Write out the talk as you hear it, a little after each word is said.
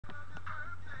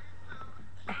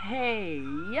Hey,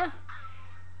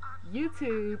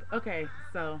 YouTube. Okay,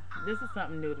 so this is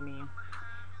something new to me.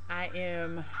 I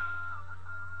am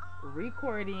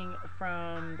recording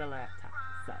from the laptop.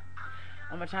 So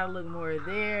I'm gonna try to look more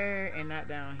there and not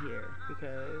down here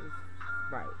because,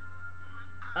 right.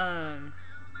 Um,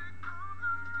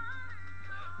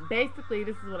 Basically,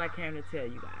 this is what I came to tell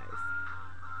you guys.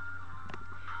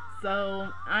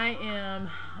 So I am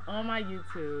on my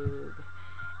YouTube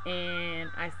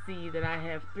and I see that I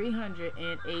have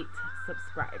 308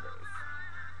 subscribers.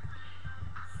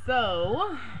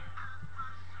 So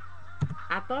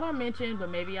I thought I mentioned, but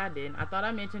maybe I didn't. I thought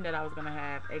I mentioned that I was gonna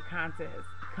have a contest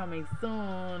coming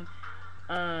soon.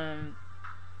 Um,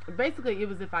 Basically, it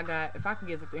was if I could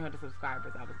get to 300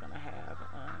 subscribers, I was gonna have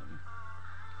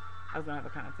a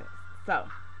contest. So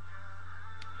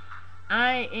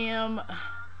I am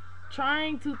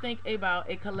trying to think about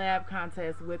a collab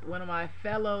contest with one of my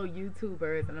fellow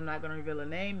YouTubers, and I'm not gonna reveal a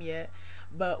name yet,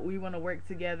 but we want to work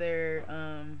together.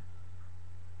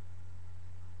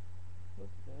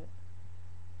 What's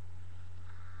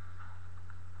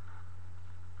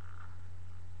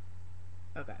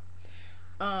that? Okay.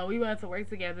 We wanted to work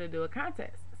together to do a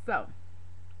contest. So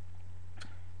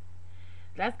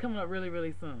that's coming up really,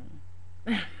 really soon.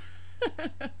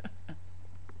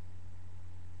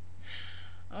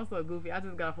 I'm so goofy. I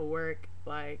just got off of work.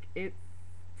 Like, it's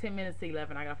 10 minutes to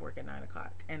 11. I got off work at 9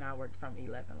 o'clock. And I worked from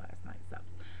 11 last night. So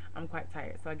I'm quite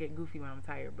tired. So I get goofy when I'm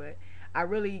tired. But I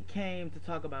really came to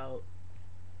talk about,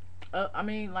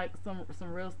 like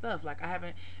some real stuff. Like, I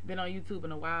haven't been on YouTube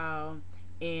in a while.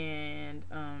 And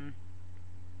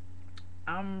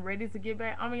I'm ready to get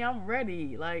back. I'm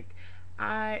ready. Like,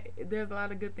 there's a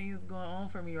lot of good things going on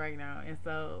for me right now. And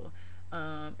so,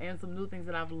 and some new things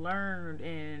that I've learned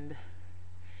and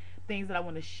things that I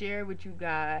want to share with you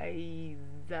guys.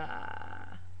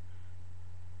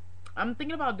 I'm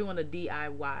thinking about doing a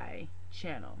DIY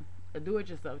channel, a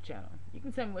do-it-yourself channel. You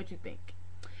can tell me what you think.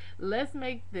 Let's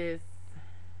make this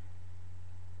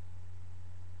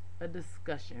a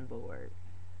discussion board,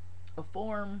 a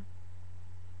forum.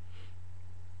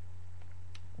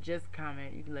 Just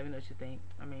comment. You can let me know what you think.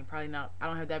 Probably not. I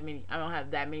don't have that many. I don't have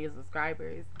that many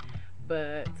subscribers,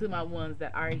 but to my ones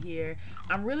that are here,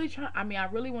 I'm really trying. I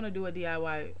really want to do a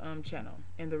DIY channel,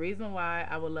 and the reason why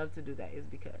I would love to do that is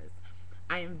because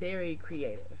I am very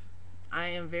creative. I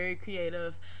am very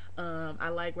creative. I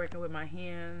like working with my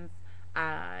hands.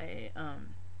 I um,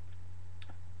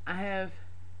 I have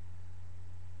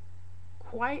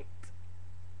quite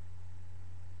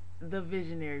the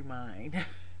visionary mind,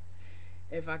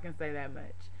 if I can say that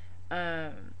much.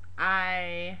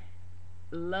 I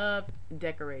love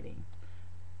decorating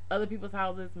other people's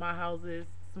houses, my houses,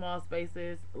 small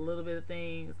spaces, a little bit of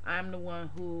things. I'm the one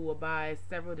who will buy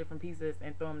several different pieces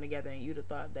and throw them together, and you'd have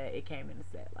thought that it came in a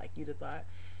set. Like, you'd have thought,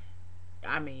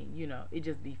 it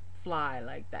just be fly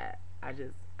like that. I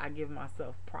give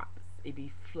myself props. It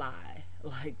be fly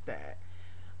like that.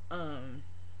 Um,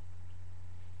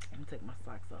 I'm gonna take my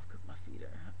socks off because my feet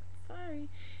are sorry.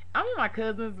 I'm in my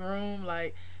cousin's room.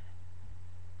 Like,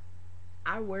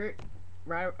 I work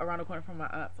right around the corner from my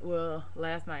aunt's. Well,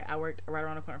 last night I worked right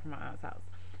around the corner from my aunt's house.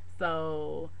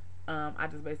 So I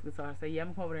just basically told her, say, yeah, I'm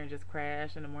gonna come over there and just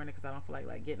crash in the morning because I don't feel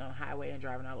like getting on the highway and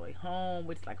driving all the way home,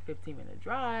 which is like a 15-minute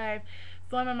drive.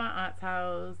 So I'm at my aunt's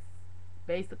house,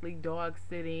 basically dog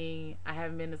sitting. I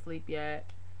haven't been to sleep yet,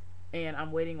 and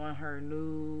I'm waiting on her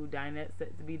new dinette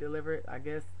set to be delivered. I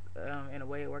guess in a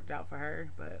way it worked out for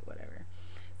her, but whatever.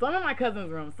 So I'm in my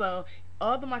cousin's room. So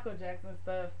all the Michael Jackson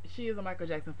stuff, she is a Michael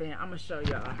Jackson fan. I'm gonna show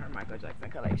y'all her Michael Jackson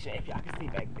collection if y'all can see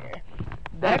back there.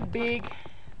 That big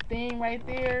thing right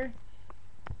there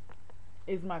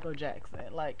is Michael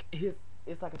Jackson. Like,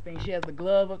 it's like a thing. She has the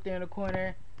glove up there in the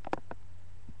corner.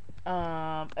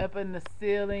 Up in the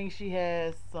ceiling, she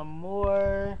has some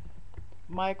more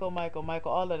Michael.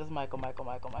 All that is Michael.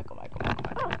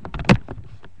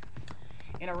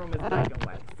 And her room is black and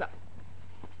white. So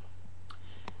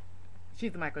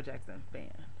she's a Michael Jackson fan.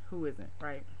 Who isn't,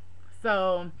 right?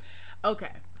 So,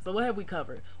 okay. So what have we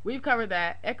covered? We've covered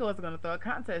that Echo is going to throw a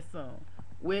contest soon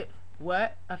with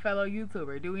what? A fellow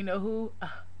YouTuber. Do we know who?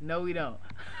 No, we don't.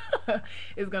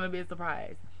 It's going to be a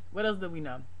surprise. What else do we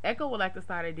know? Echo would like to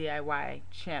start a DIY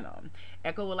channel.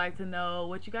 Echo would like to know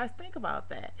what you guys think about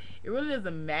that. It really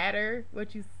doesn't matter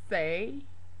what you say.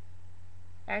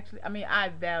 Actually, I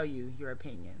value your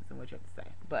opinions and what you have to say,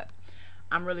 but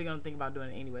I'm really going to think about doing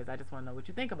it anyways. I just want to know what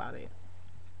you think about it.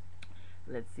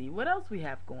 Let's see what else we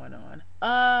have going on.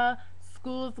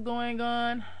 School's going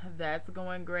on. That's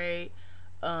going great.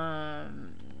 The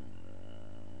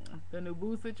new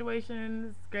boo situation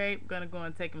is great. Gonna go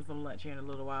and take him some lunch here in a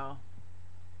little while.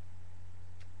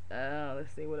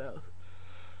 Let's see what else.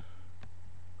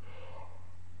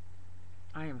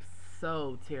 I am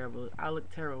so terrible. I look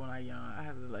terrible when I yawn. I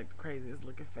have like the craziest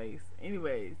looking face.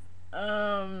 Anyways,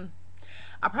 I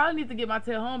probably need to get my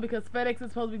tail home because FedEx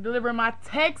is supposed to be delivering my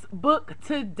textbook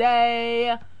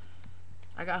today.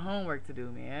 I got homework to do,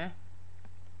 man.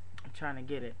 I'm trying to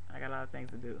get it. I got a lot of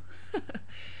things to do.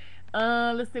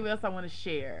 Let's see what else I want to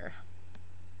share.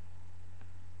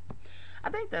 I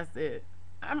think that's it.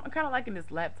 I'm kind of liking this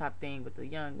laptop thing with the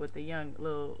young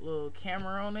little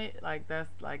camera on it.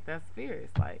 That's fierce.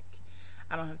 Like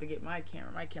I don't have to get my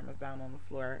camera. My camera's down on the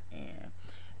floor, and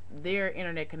their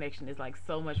internet connection is like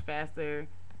so much faster.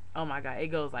 Oh my god, it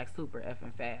goes like super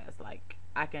effing fast. Like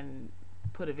I can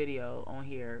put a video on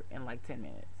here in like 10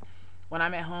 minutes. When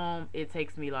I'm at home, it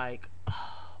takes me like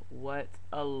what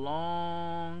a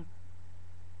long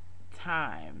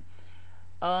time.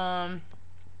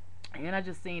 And I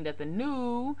just seen that the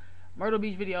new Myrtle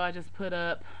Beach video I just put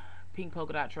up, Pink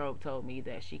Polka Dot Trope told me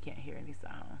that she can't hear any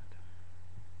sound.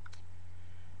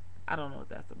 I don't know what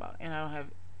that's about. And I don't have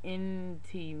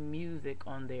NT music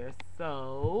on there,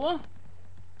 so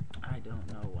I don't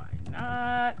know why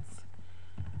not.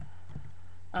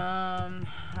 I'll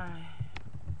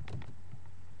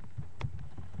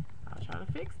try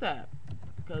to fix that.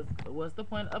 Because what's the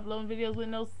point of uploading videos with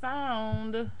no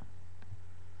sound?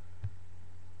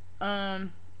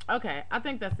 Okay, I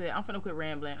think that's it. I'm finna quit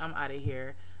rambling. I'm out of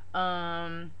here.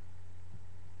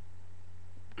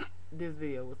 This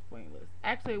video was pointless.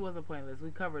 Actually, it wasn't pointless.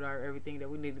 We covered everything that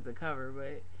we needed to cover,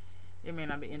 but it may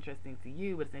not be interesting to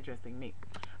you, but it's interesting to me.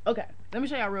 Okay, let me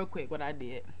show y'all real quick what I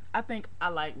did. I think I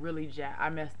like really I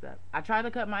messed up. I tried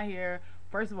to cut my hair,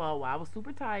 first of all, while I was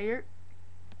super tired.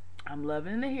 I'm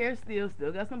loving the hair still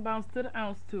got some bounce to the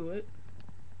ounce to it.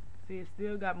 See, it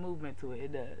still got movement to it.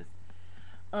 It does.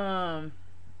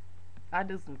 I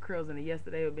did some curls in it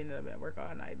yesterday. I've been up at work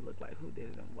all night. Look like who did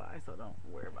it and why, so don't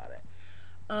worry about it.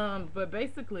 But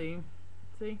basically,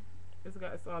 see, it's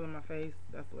all in my face.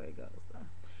 That's the way it goes. So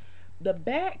the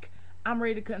back, I'm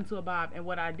ready to cut into a bob, and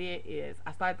what I did is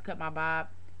I started to cut my bob.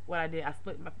 What I did, I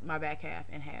split my back half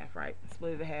in half, right?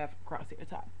 Split it in half across here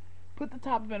top. Put the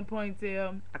top up in a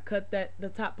ponytail. I cut the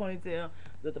top ponytail,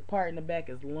 but the part in the back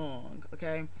is long.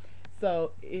 Okay,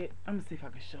 so I'm gonna see if I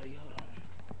can show you. Hold on.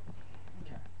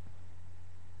 Okay.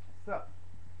 So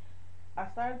I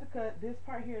started to cut this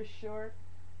part here short.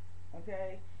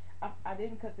 Okay, I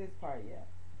didn't cut this part yet,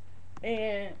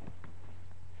 and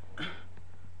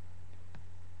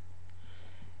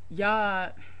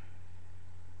y'all,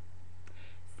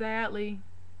 sadly,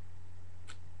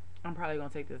 I'm probably gonna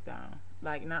take this down.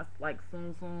 Like not like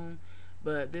soon,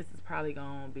 but this is probably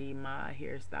gonna be my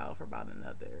hairstyle for about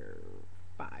another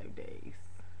 5 days,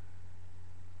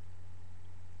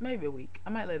 maybe a week. I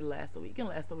might let it last a week. It can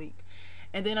last a week,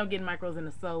 and then I'm getting micros in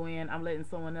the sew-in. I'm letting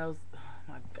someone else. Oh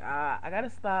my god, I gotta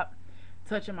stop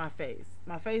touching my face.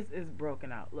 My face is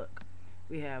broken out. Look,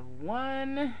 we have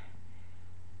 1,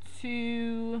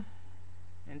 2,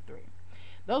 and 3.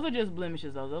 Those are just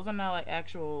blemishes though. Those are not like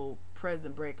actual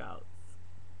present breakouts.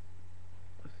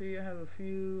 See, I have a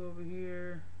few over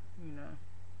here, you know.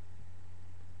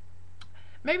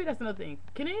 Maybe that's another thing.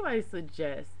 Can anybody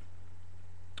suggest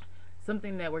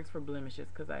something that works for blemishes?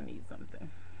 Because I need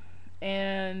something.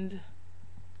 And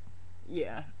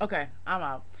yeah, okay, I'm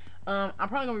out. I'm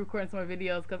probably gonna be recording some more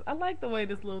videos because I like the way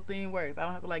this little thing works. I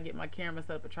don't have to like get my camera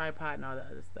set up, a tripod, and all that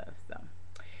other stuff. So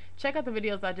check out the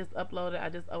videos I just uploaded. I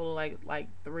just uploaded like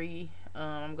 3.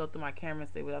 I'm gonna go through my camera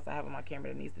and see what else I have on my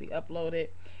camera that needs to be uploaded.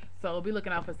 So be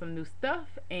looking out for some new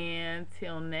stuff. And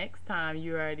till next time,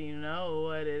 you already know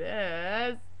what it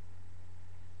is.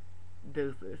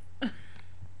 Deuces.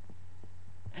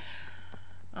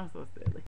 I'm so silly.